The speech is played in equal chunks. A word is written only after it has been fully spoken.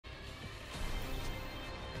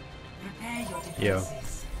Yo.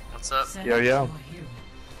 What's up? Yo, yo.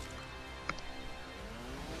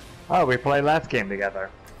 Oh, we played last game together.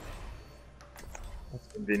 That's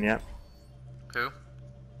convenient. Who?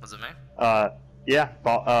 Was it me? Yeah,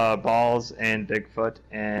 Balls and Bigfoot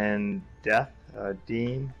and Death,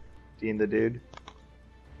 Dean the dude.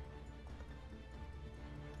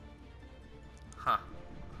 Huh.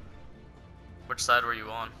 Which side were you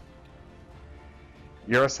on?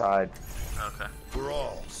 Your side. Okay. We're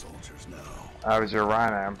all soldiers now. I was your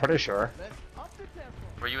Rhino, I'm pretty sure.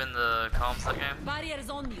 Were you in the comms that game? Barriers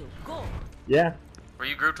on you. Go. Yeah. Were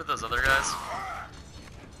you grouped with those other guys?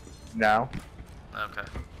 No. Okay.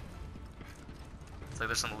 It's like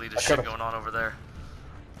there's some elitist shit going on over there.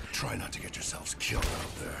 Try not to get yourselves killed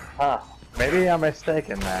out there. Huh. Maybe I'm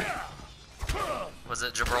mistaken then. Was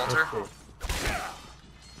it Gibraltar?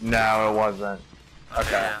 No, it wasn't.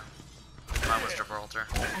 Okay. Yeah. Mine was Gibraltar.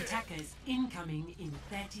 Attackers incoming in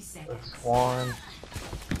 30 seconds. Sworn.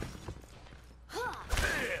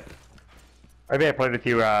 Maybe I played with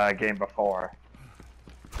you a game before.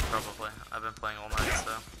 Probably. I've been playing all night,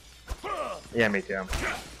 so. Yeah, me too.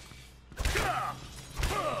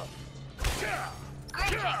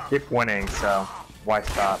 Keep winning, so why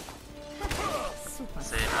stop?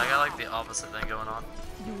 See, I got like the opposite thing going on.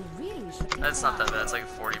 That's not that bad. It's like a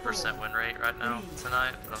 40% win rate right now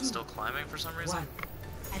tonight, but I'm still climbing for some reason.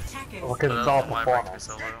 Well, because it's all performance.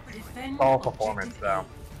 It's all performance, though.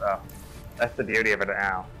 So that's the beauty of it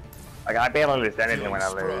now. Like I barely lose anything when I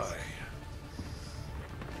lose.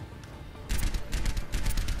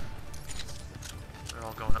 They're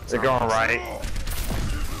all going up. They're going right.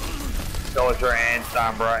 Soldier and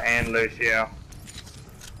Sombra and Lucio.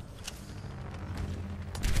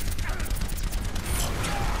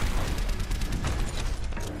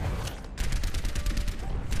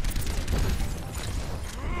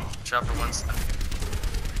 Chopper Winston.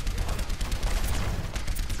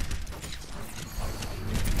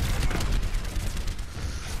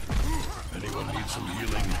 Anyone need some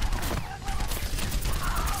healing?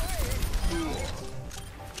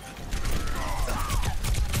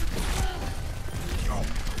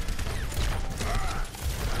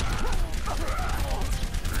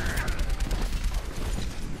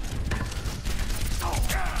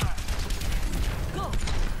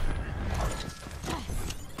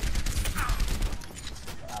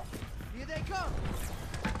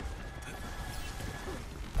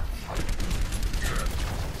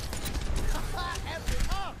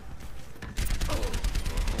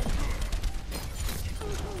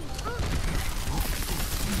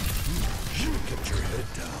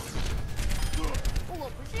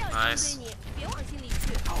 Nice. They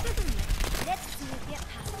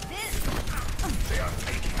have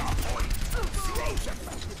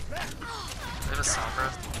a Sombra.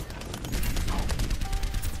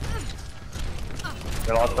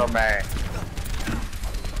 They're also mad.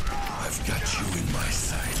 I've got you in my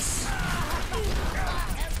sights. I've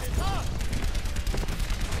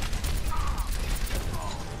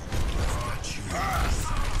got you in my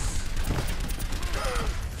sights.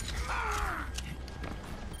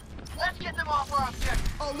 Let's get them off our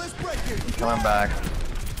objective. Oh, let's break it. Coming back.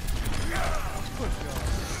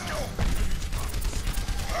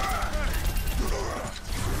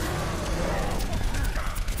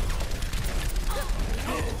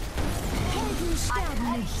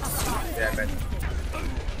 Damn it.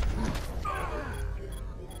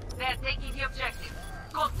 They're taking the objective.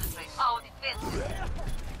 Concentrate our defense.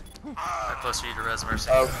 How close are you to Res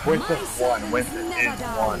Mercy? Winston won. Winston is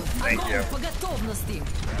one. Thank you.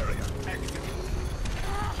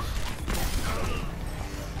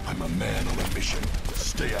 I'm a man on a mission.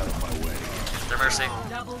 Stay out of my way. Their Mercy.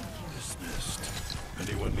 Dismissed.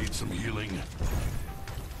 Anyone need some healing?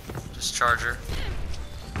 Just Charger.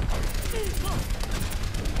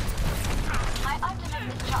 My ultimate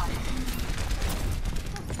is charged.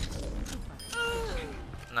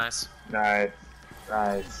 Nice. Nice.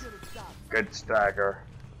 Nice. Good stagger.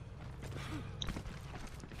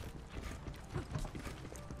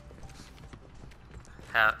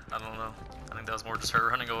 Hat. I don't know. I think that was more just her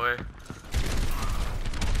running away.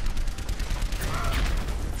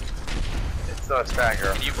 It's a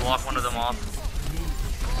stagger. Can you block one of them off?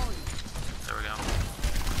 There we go.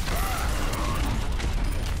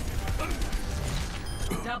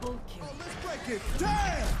 Double kill. Let's break it.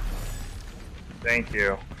 Damn! Thank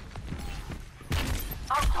you.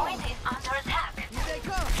 Our point is under attack. Here they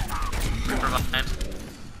come. Reaper behind.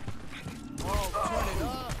 Oh, turn it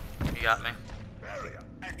up. You got me. Barrier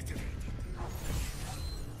activated.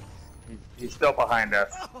 He's still behind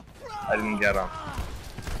us. I didn't get him.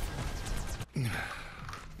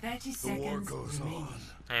 30 The war seconds goes remaining. on.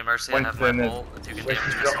 Hey, Mercy, I have my Winston ult. If you can is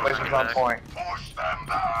damage me, so I Winston's get on back. point. Push them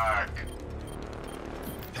back.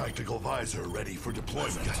 Tactical visor ready for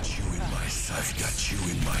deployment. I've got you in my sights. I've got you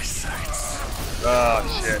in my sights. Oh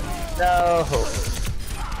shit. No.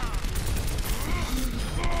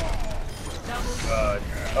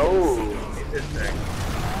 Oh, interesting.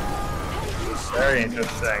 Very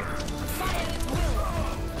interesting.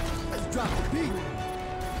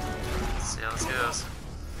 Let's see how this goes.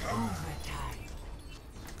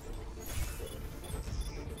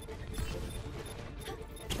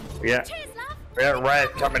 We got red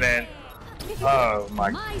coming in. Oh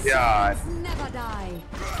my god. Never die.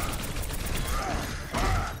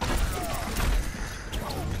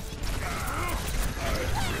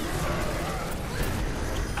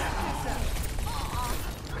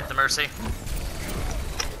 Get the Mercy.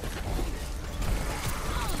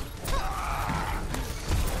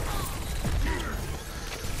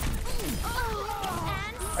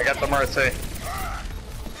 I got the Mercy.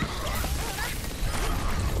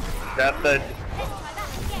 Got the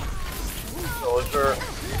soldier.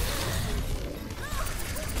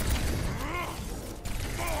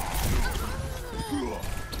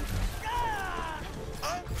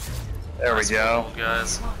 There we go. Cool,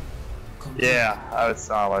 guys. Yeah, that was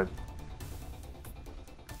solid.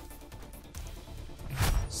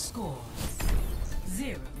 Score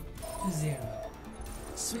 0-0.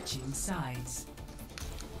 Switching sides.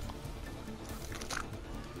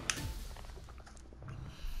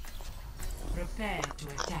 Prepare to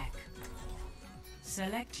attack.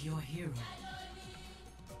 Select your hero.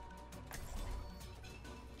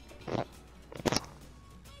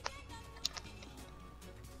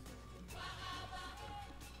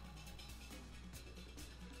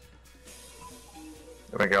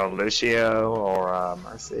 Do we go Lucio or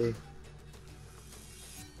Mercy?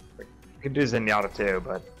 We could do Zenyatta too,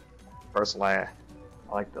 but personally I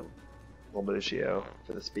like the Lucio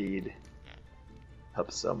for the speed.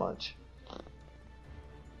 Helps so much.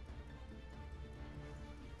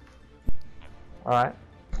 Alright,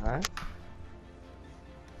 alright.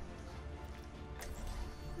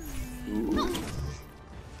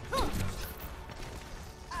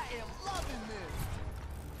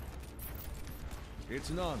 It's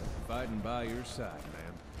an honor fighting by your side,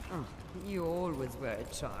 ma'am. Oh, you always were a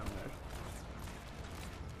charmer.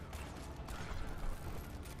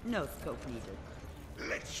 No scope needed.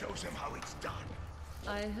 Let's show them how it's done.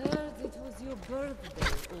 I heard it was your birthday,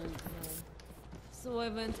 old man. So I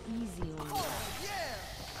went easy on you.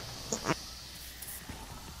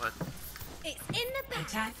 What? It's in the bag.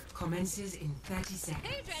 Attack commences in 30 seconds.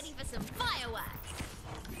 Who's ready for some fireworks?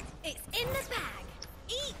 It's in the bag.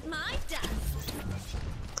 Eat my dust.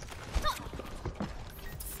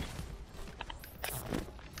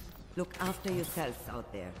 Look after yourselves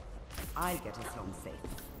out there. I'll get us home safe.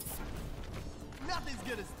 Nothing's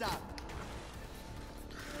gonna stop.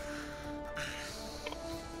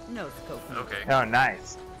 No scope needed. Okay. Oh,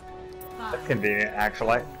 nice. That's convenient,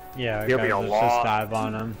 actually. Yeah, He'll be a guys, let's long. just dive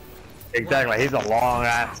on him. Exactly, he's a long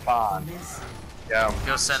ass spawn. Go.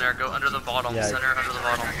 Go center, go under the bottom, Yeah. center, under the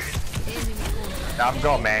bottom. I'm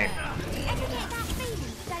going main. Enemy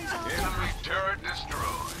turret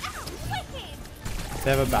destroyed.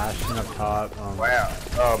 They have a bastion up top. Wow.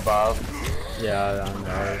 Oh, above. Yeah, on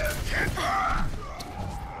there.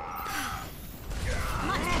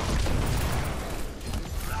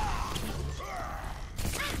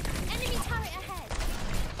 Enemy turret ahead.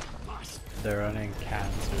 They're running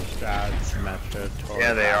cancer strats, Metro, Tor.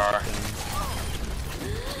 Yeah, they are.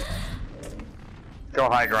 Go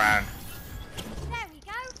high ground. There we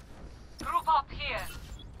go. Group up here.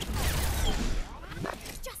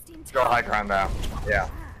 Just in time. Go high ground now. Yeah.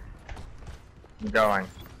 I'm going.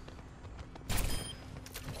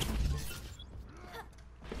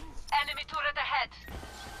 Enemy turret ahead.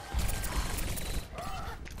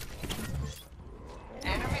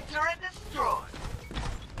 Enemy turret destroyed.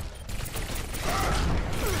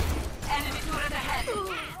 Enemy turret ahead.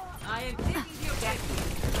 I am taking the objective.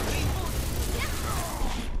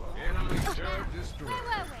 Enemy turret Where destroyed.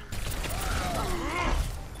 were we?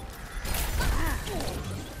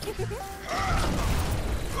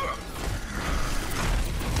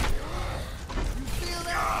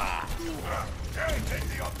 Hey, take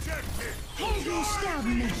the objective. Glory.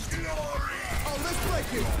 Oh, let's break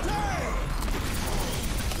it. Damn!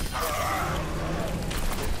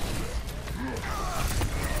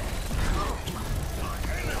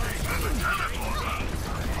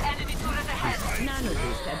 Enemy turret ahead. Nano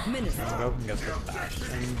boost administered. Go and get this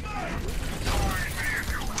bastion.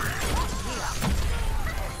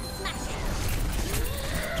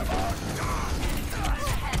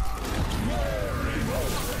 Ahead.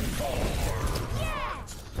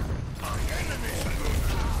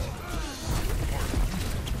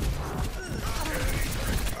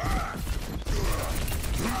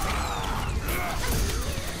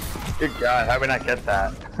 Good God, how did we not get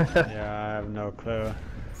that? Yeah, I have no clue.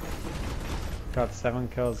 Got 7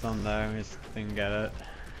 kills on there and we just didn't get it.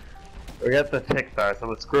 We got the tick though, so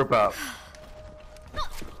let's group up.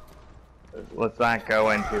 Let's not go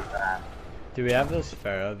in too fast. Do we have this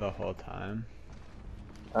Pharah the whole time?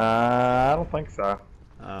 I don't think so.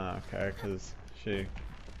 Oh, okay, because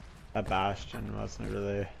that Bastion wasn't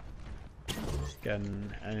really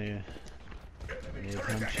getting any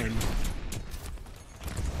attention.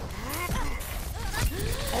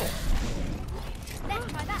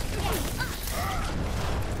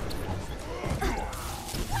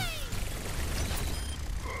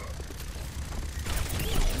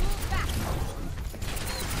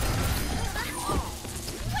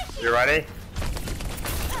 You ready?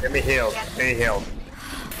 Give me heals. Give me heals.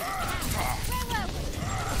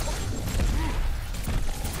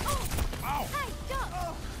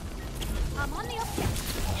 I'm on the objective.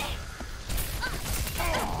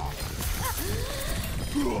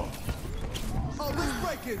 Oh, let's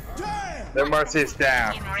break it. Damn! Their mercy's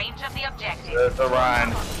down. In range of the objective. There's the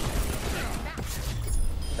run.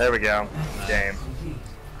 There we go. Game.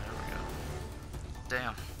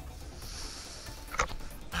 Damn.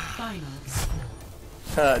 Finals.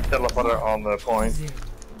 Teleporter on the point.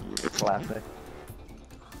 Classic.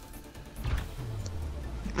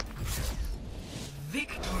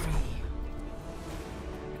 Victory.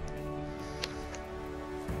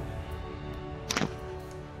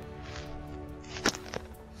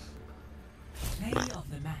 Play of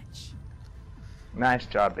the match. Nice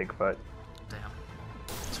job, Bigfoot. Damn.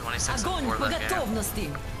 26 and 4 that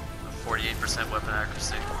game. 48% weapon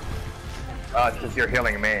accuracy. Oh, it's because you're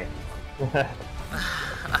healing me.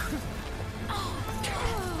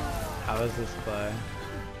 How is this play?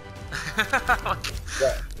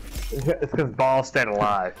 It's because Ball stayed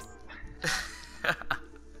alive.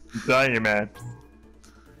 I'm telling you, man.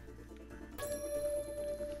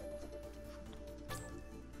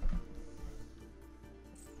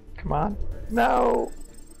 Come on. No!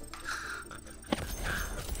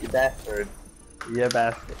 You bastard. You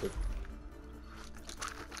bastard.